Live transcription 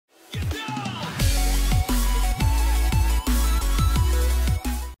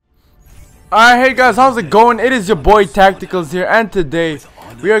Alright, hey guys, how's it going? It is your boy Tacticals here, and today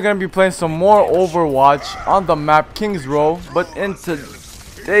we are going to be playing some more Overwatch on the map King's Row. But in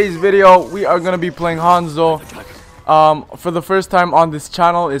today's video, we are going to be playing Hanzo for the first time on this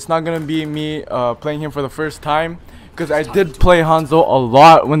channel. It's not going to be me playing him for the first time, because I did play Hanzo a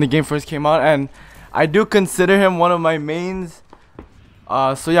lot when the game first came out, and I do consider him one of my mains.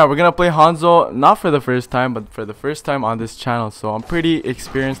 So yeah, we're gonna play Hanzo, not for the first time, but for the first time on this channel. So I'm pretty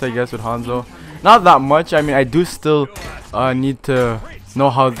experienced, I guess, with Hanzo. Not that much. I mean, I do still need to know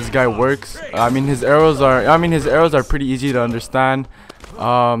how this guy works. I mean, his arrows are pretty easy to understand.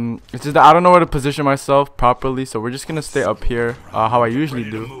 It's just that I don't know where to position myself properly, so we're just gonna stay up here, how I usually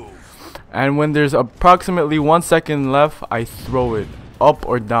do. And when there's approximately 1 second left, I throw it up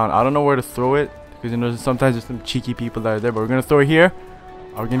or down. I don't know where to throw it, because you know sometimes there's some cheeky people that are there, but we're gonna throw it here.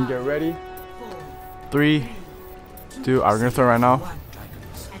 Are we gonna get ready? 3, 2. Are we gonna throw it right now?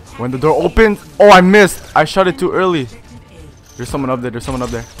 When the door opens, oh, I missed. I shot it too early. There's someone up there. There's someone up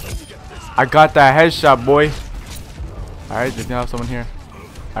there. I got that headshot, boy. All right, there's gonna have someone here. All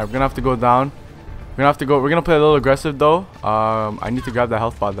right, we're gonna have to go down. We're gonna play a little aggressive though. I need to grab that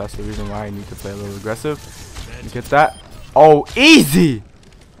health pod. That's the reason why I need to play a little aggressive. Get that. Oh, easy.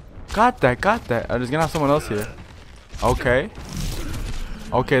 Got that. I'm just gonna have someone else here.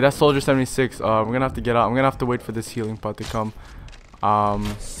 Okay, that's Soldier 76. We're gonna have to get out. I'm gonna have to wait for this healing pod to come. And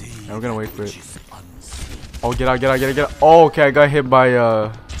we're gonna wait for it. Oh, get out. Oh, okay, I got hit by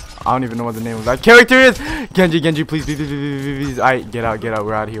I don't even know what the name of that character is. Genji, please. Alright, get out.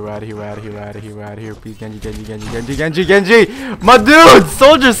 We're out of here. Please, Genji. My dude,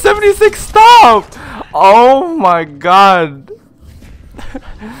 Soldier 76, stop! Oh my god.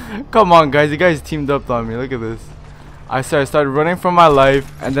 Come on, guys. You guys teamed up on me. Look at this. I started running for my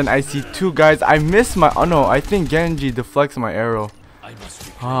life, and then I see two guys. I missed my. Oh no, I think Genji deflects my arrow.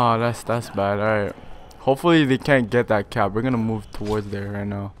 Oh, that's bad. All right. Hopefully they can't get that cap. We're gonna move towards there right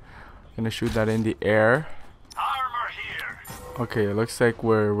now. Gonna shoot that in the air. Okay, it looks like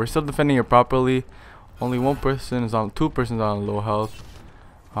we're still defending it properly. Only two persons on low health.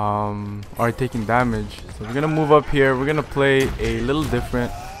 Are taking damage. So we're gonna move up here. We're gonna play a little different.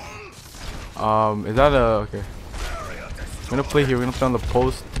 Is that a okay? We're gonna play here. We're gonna play on the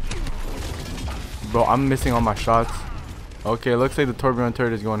post. Bro, I'm missing all my shots. Okay, looks like the tourbillon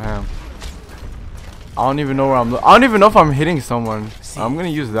turret is going ham. I don't even know where I don't even know if I'm hitting someone. I'm gonna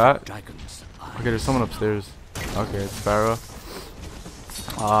use that. Okay, there's someone upstairs. Okay, it's Pharaoh.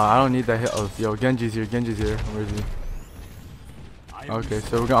 I don't need that hit. Oh, yo, Genji's here. Where is he? Okay,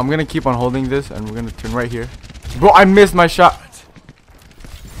 so I'm gonna keep on holding this, and we're gonna turn right here. Bro, I missed my shot.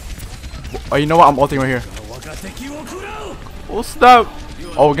 Oh, you know what? I'm ulting right here. Oh, stop.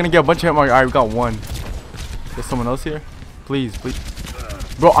 Oh, we're gonna get a bunch of hit marks. Alright, we got one. There's someone else here. Please.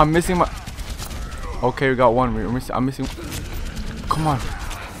 Bro, I'm missing my. Okay, we got one. I'm missing. Come on.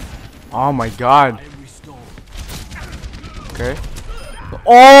 Oh my god. Okay.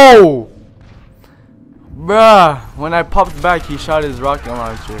 Oh! Bruh. When I popped back, he shot his rocket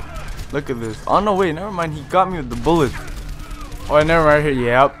launcher. Look at this. Oh no, wait. Never mind. He got me with the bullet. Oh, I never right here.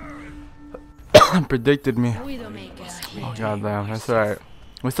 Yep. Predicted me. Oh god damn, that's alright.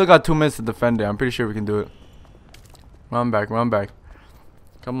 We still got 2 minutes to defend it. I'm pretty sure we can do it. Run back.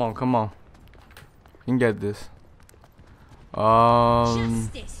 Come on. We can get this. 5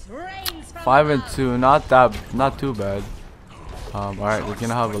 and 2, not too bad. Alright, we're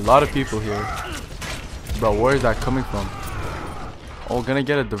gonna have a lot of people here. Bro, where is that coming from? Oh, gonna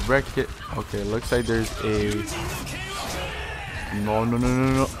get a direct hit. Okay, looks like there's a no.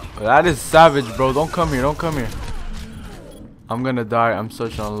 That is savage, bro. Don't come here. I'm gonna die. I'm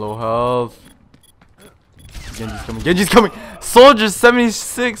such on low health. Genji's coming. Soldier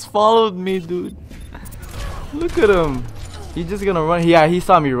 76 followed me, dude. Look at him. He's just gonna run. Yeah, he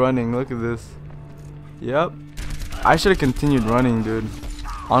saw me running. Look at this. Yep. I should have continued running, dude.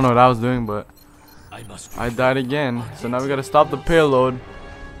 I don't know what I was doing, but I died again. So now we gotta stop the payload.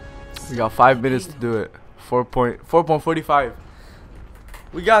 We got 5 minutes to do it. 4.45.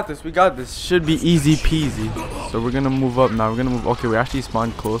 We got this. Should be easy peasy. So we're gonna move up now. Okay, we actually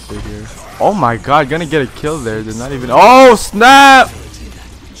spawned closer here. Oh my god, gonna get a kill there. They're not even. Oh snap!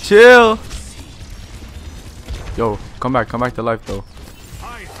 Chill. Yo, come back to life though.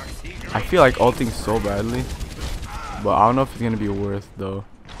 I feel like ulting so badly, but I don't know if it's gonna be worth though.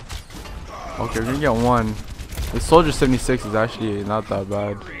 Okay, we're gonna get one. The Soldier 76 is actually not that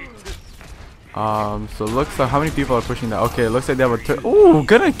bad. So looks like how many people are pushing that? Okay, it looks like they have a turn. Ooh,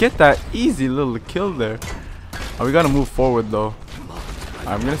 gonna get that easy little kill there. We gotta move forward though.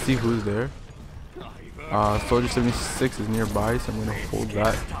 I'm gonna see who's there. Soldier 76 is nearby, so I'm gonna hold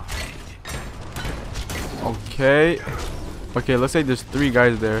that. Okay. Okay, looks like there's 3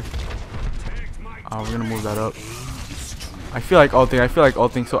 guys there. We're gonna move that up. I feel like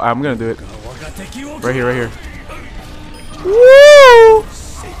ulting, so I'm gonna do it. Right here, right here. Woo!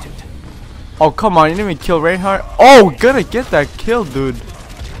 Oh, come on, you didn't even kill Reinhardt. Oh, gonna get that kill, dude.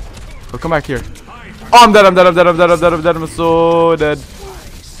 Oh, come back here. Oh, I'm dead, I'm dead, I'm dead, I'm dead, I'm dead, I'm dead, I'm so dead.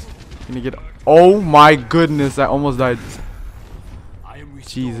 Gonna get. Oh my goodness, I almost died.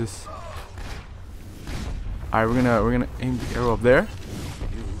 Jesus. Alright, we're gonna aim the arrow up there.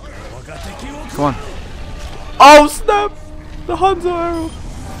 Come on. Oh snap! The Hanzo arrow.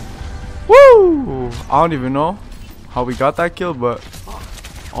 Woo! I don't even know how we got that kill, but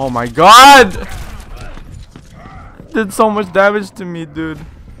oh my god! Did so much damage to me, dude.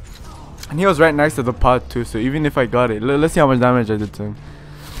 And he was right next to the pot too, so even if I got it, let's see how much damage I did to him.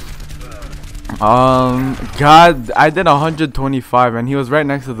 God, I did 125 and he was right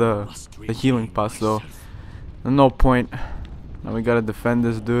next to the healing pot, so no point. Now we gotta defend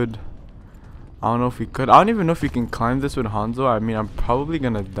this dude. I don't know if we could. I don't even know if we can climb this with Hanzo. I mean, I'm probably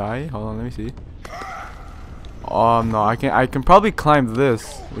gonna die. Hold on, let me see. No, I can probably climb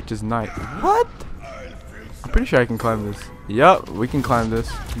this, which is nice. What? I'm pretty sure I can climb this. Yup, we can climb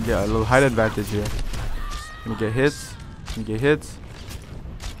this. Get a little height advantage here. Gonna get hits. Gonna get hits.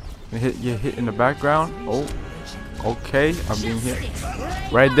 Gonna get hit in the background. Oh, okay. I'm being hit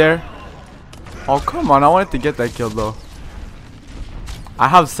right there. Oh, come on. I wanted to get that kill though. I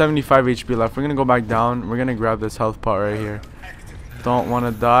have 75 HP left. We're gonna go back down. We're gonna grab this health pot right here. Don't want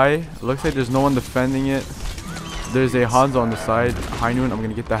to die. Looks like there's no one defending it. There's a Hanzo on the side. High noon. I'm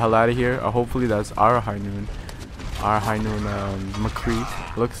gonna get the hell out of here. Hopefully that's our high noon. Our high noon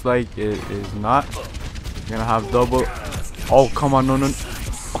McCree. Looks like it is not. We're gonna have double. Oh, come on. No, no.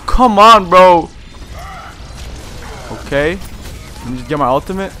 Oh, come on, bro. Okay. Let me just get my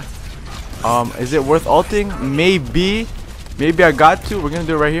ultimate. Is it worth ulting? Maybe. Maybe I got to. We're gonna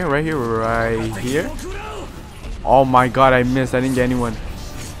do it right here, right here, right here. Oh my god, I missed. I didn't get anyone.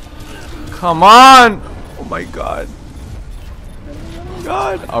 Come on! Oh my god.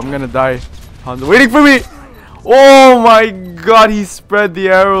 God, I'm gonna die. Hanzo waiting for me. Oh my god, he spread the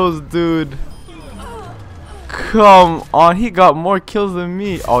arrows, dude. Come on, he got more kills than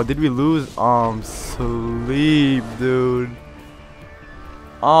me. Oh, did we lose? Sleep, dude.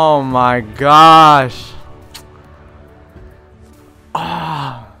 Oh my gosh.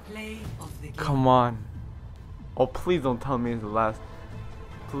 Come on. Oh, please don't tell me it's the last.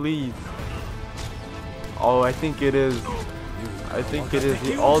 Please. Oh, I think it is. I think it is.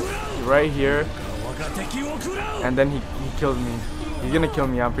 He ults right here. And then he kills me. He's gonna kill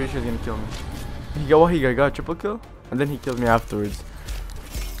me. I'm pretty sure he's gonna kill me. He got a triple kill. And then he killed me afterwards.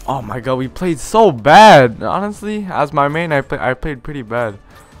 Oh my god, we played so bad. Honestly, as my main, I played pretty bad.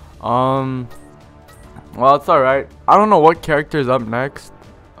 Well, it's alright. I don't know what character is up next.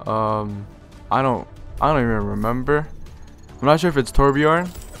 I don't even remember. I'm not sure if it's Torbjorn.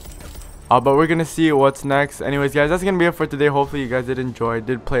 But we're gonna see what's next. Anyways, guys, that's gonna be it for today. Hopefully you guys did enjoy.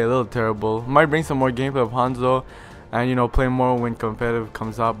 Did play a little terrible. Might bring some more gameplay of Hanzo and, you know, play more when competitive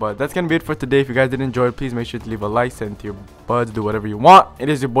comes out. But that's gonna be it for today. If you guys did enjoy, please make sure to leave a like, send it to your buds, do whatever you want. It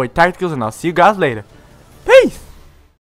is your boy Tacticals, and I'll see you guys later. Peace.